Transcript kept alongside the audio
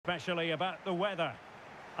Especially about the weather.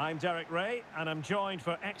 I'm Derek Ray, and I'm joined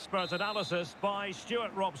for expert analysis by Stuart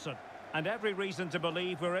Robson. And every reason to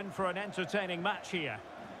believe we're in for an entertaining match here.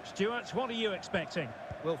 Stuart, what are you expecting?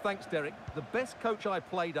 Well, thanks, Derek. The best coach I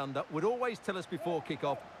played under would always tell us before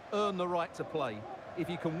kick-off, earn the right to play. If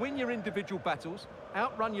you can win your individual battles,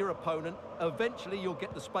 outrun your opponent, eventually you'll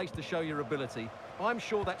get the space to show your ability. I'm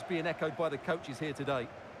sure that's being echoed by the coaches here today.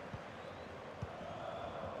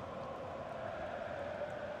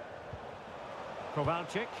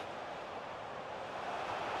 Kowalczyk.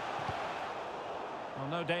 Well,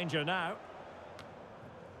 no danger now.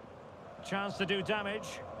 Chance to do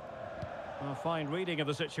damage. A fine reading of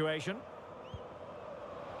the situation.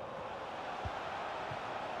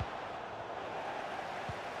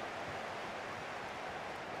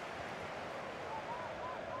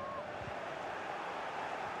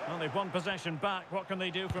 Well, they've won possession back. What can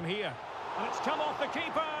they do from here? And it's come off the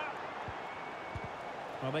keeper.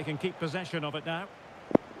 Well, they can keep possession of it now.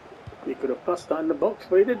 He could have passed that in the box,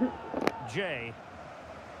 but he didn't. Jay.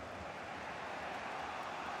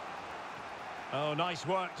 Oh, nice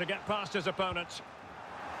work to get past his opponent.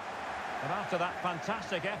 And after that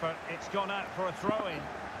fantastic effort, it's gone out for a throw-in.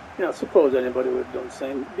 Yeah, I suppose anybody would have done the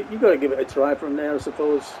same. You've got to give it a try from there, I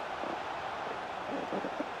suppose.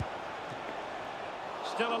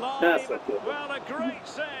 Still alive. Well, a great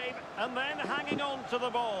save, and then hanging on to the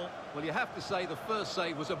ball. Well, you have to say the first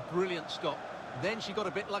save was a brilliant stop. Then she got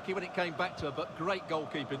a bit lucky when it came back to her, but great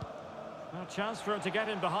goalkeeping. A chance for her to get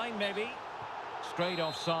in behind, maybe. Straight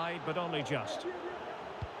offside, but only just.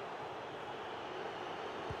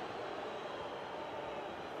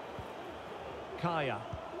 Kaya.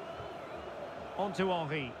 On to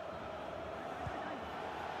Henri.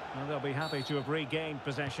 And they'll be happy to have regained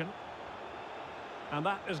possession. And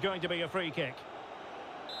that is going to be a free kick.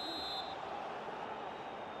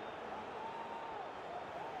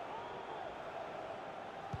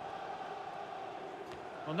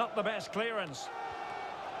 Well, not the best clearance.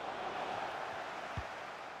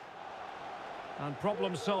 And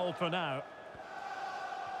problem solved for now.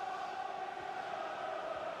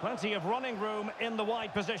 Plenty of running room in the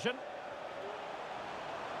wide position.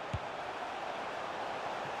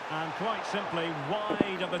 And quite simply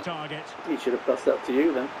wide of the target. He should have passed that to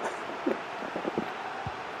you then.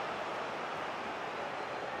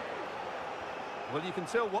 Well, you can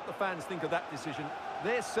tell what the fans think of that decision.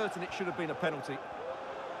 They're certain it should have been a penalty.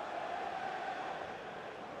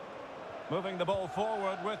 Moving the ball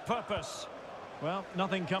forward with purpose. Well,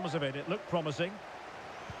 nothing comes of it. It looked promising.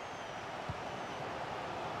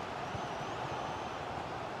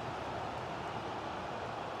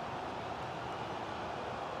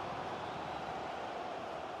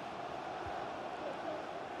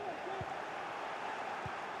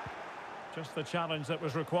 Just the challenge that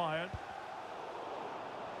was required.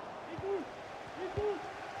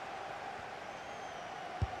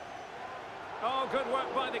 Oh, good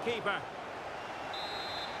work by the keeper.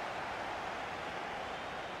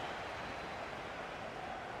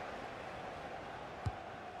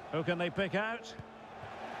 Who can they pick out?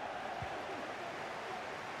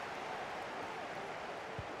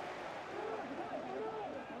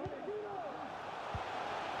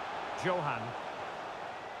 Johan.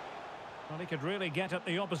 Well, he could really get at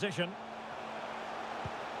the opposition.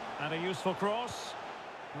 And a useful cross.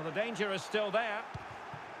 Well, the danger is still there.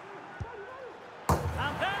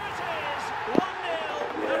 And there it is!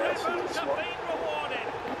 1-0. The efforts have been rewarded.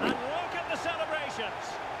 And look at the celebrations.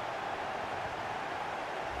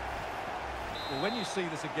 Well, when you see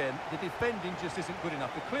this again, the defending just isn't good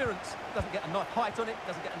enough. The clearance doesn't get enough height on it,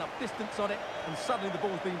 doesn't get enough distance on it, and suddenly the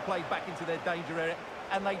ball's being played back into their danger area,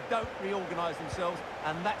 and they don't reorganise themselves,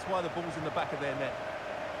 and that's why the ball's in the back of their net.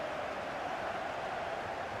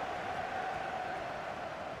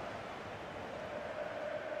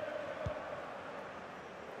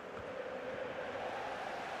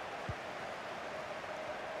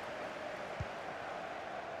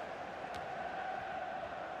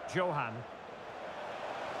 Johan.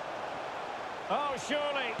 Oh,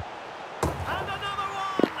 surely. And another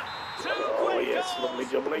one! Two quick goals. Lovely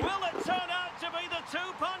jubbly. Will it turn out to be the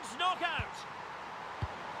two-punch knockout?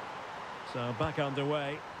 So back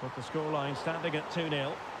underway with the scoreline standing at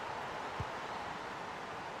 2-0.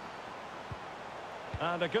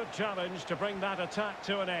 And a good challenge to bring that attack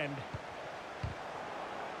to an end.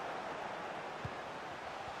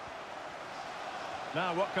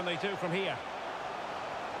 Now what can they do from here?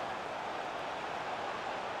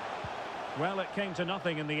 Well, it came to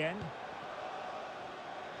nothing in the end.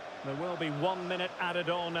 There will be 1 minute added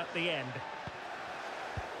on at the end.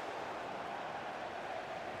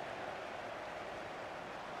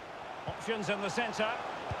 Options in the centre.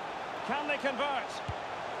 Can they convert?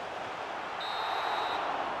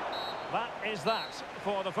 That is that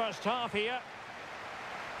for the first half here.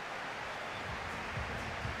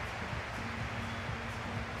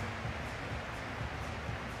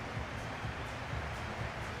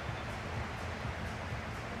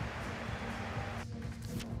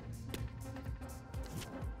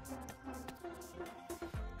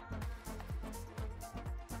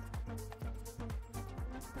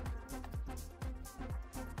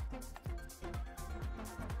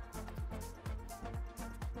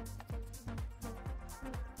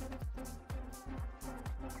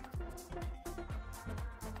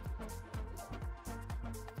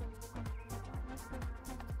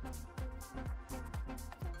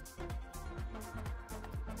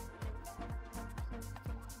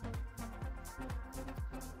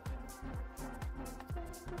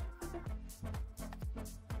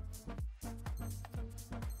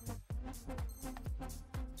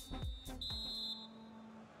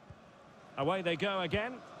 Away they go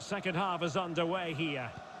again. Second half is underway here.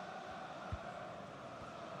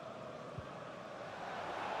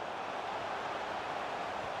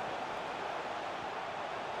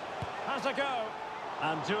 Has a go.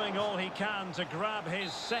 And doing all he can to grab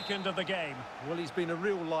his second of the game. Well, he's been a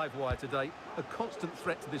real live wire today. A constant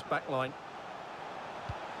threat to this back line.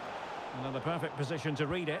 Another perfect position to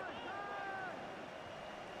read it.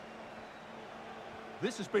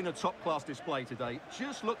 This has been a top-class display today.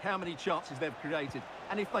 Just look how many chances they've created.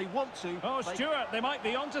 And if they want to... Oh, Stewart, they might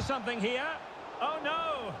be onto something here. Oh,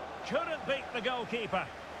 no! Couldn't beat the goalkeeper.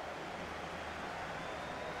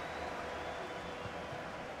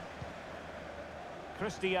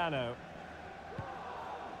 Cristiano.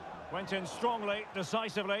 Went in strongly,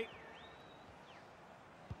 decisively.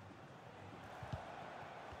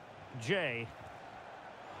 Jay.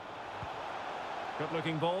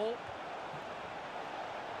 Good-looking ball.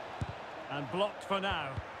 And blocked for now.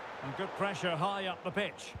 And good pressure high up the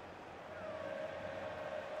pitch.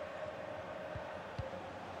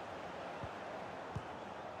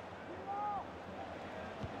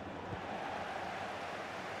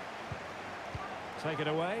 Take it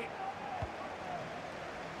away.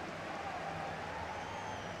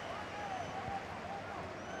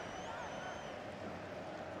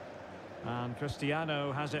 And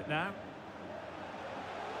Cristiano has it now.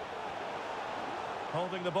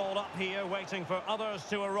 Holding the ball up here, waiting for others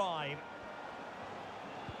to arrive.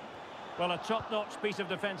 Well, a top-notch piece of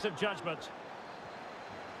defensive judgment.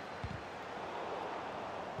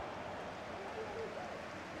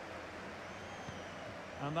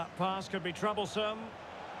 And that pass could be troublesome.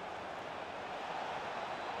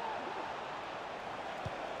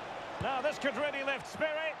 Now this could really lift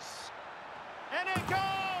spirits. And it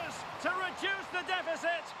goes to reduce the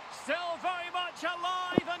deficit. Still very much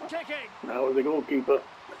alive and kicking. That was the goalkeeper.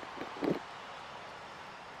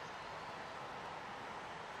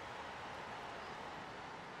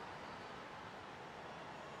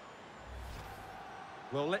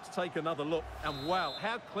 Well, let's take another look. And wow,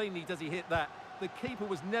 how cleanly does he hit that? The keeper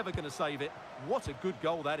was never going to save it. What a good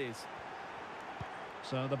goal that is.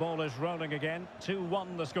 So the ball is rolling again.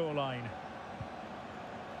 2-1 the scoreline.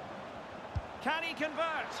 Can he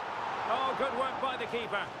convert? Oh, good work by the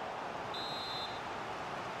keeper.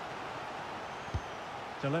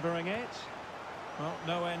 Delivering it. Well,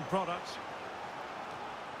 no end product.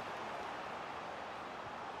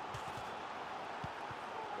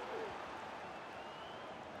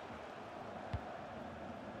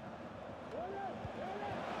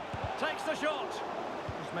 Takes the shot.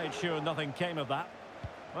 Just made sure nothing came of that.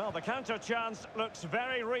 Well, the counter chance looks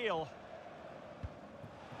very real.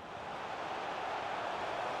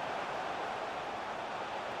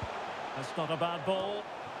 That's not a bad ball.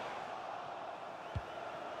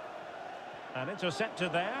 And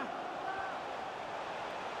intercepted there.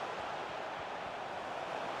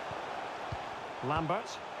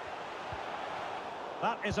 Lambert.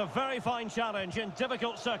 That is a very fine challenge in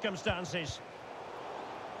difficult circumstances.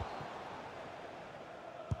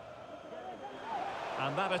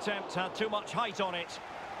 And that attempt had too much height on it.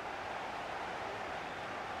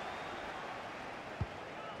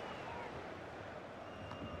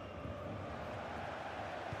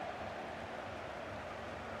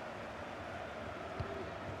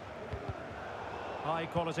 High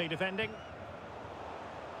quality defending.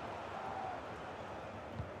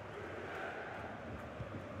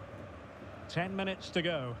 Ten minutes to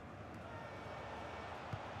go.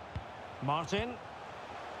 Martin.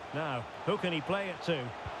 Now, who can he play it to?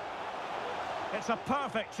 It's a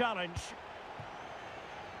perfect challenge.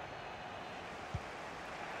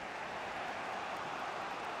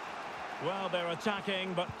 Well, they're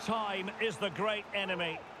attacking, but time is the great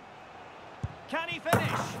enemy. Can he finish?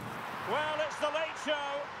 Well, it's the late show,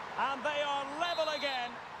 and they are level again.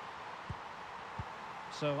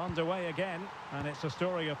 So underway again, and it's a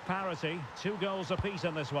story of parity. 2 goals apiece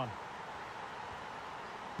in this one.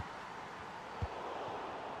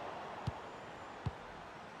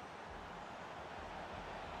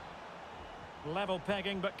 Level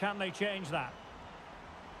pegging, but can they change that?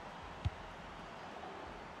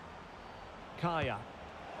 Kaya.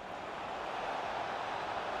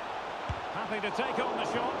 Happy to take on the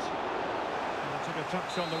shot. And it took a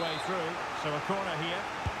touch on the way through, so a corner here.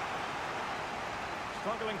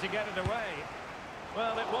 Struggling to get it away.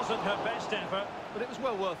 Well, it wasn't her best effort. But it was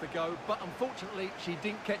well worth a go, but unfortunately she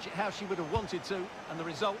didn't catch it how she would have wanted to, and the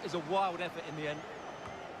result is a wild effort in the end.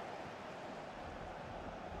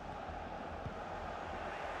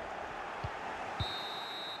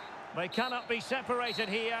 They cannot be separated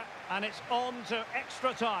here, and it's on to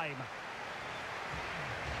extra time.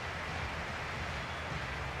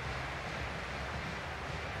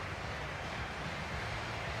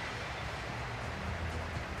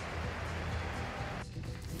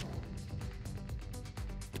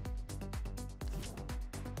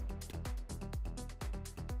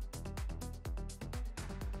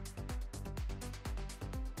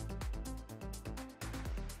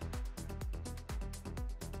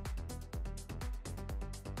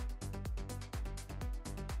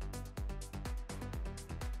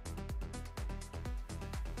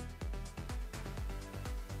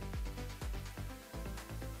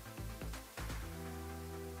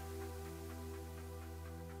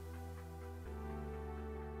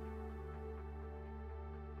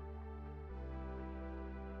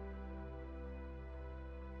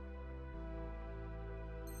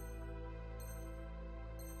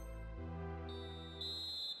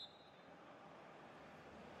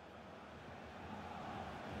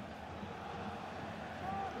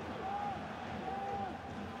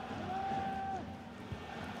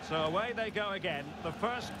 So away they go again, the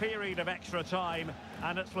first period of extra time,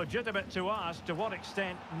 and it's legitimate to ask to what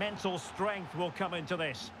extent mental strength will come into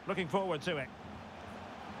this. Looking forward to it.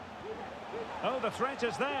 Oh, the threat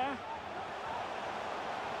is there.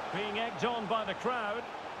 Being egged on by the crowd.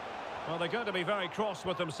 Well, they're going to be very cross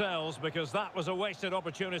with themselves because that was a wasted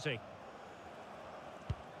opportunity.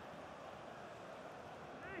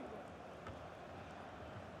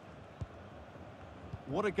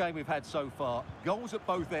 What a game we've had so far. Goals at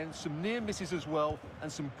both ends, some near misses as well,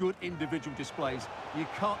 and some good individual displays. You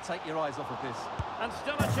can't take your eyes off of this. And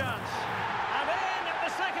still a chance. And in at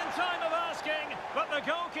the second time of asking, but the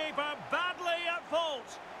goalkeeper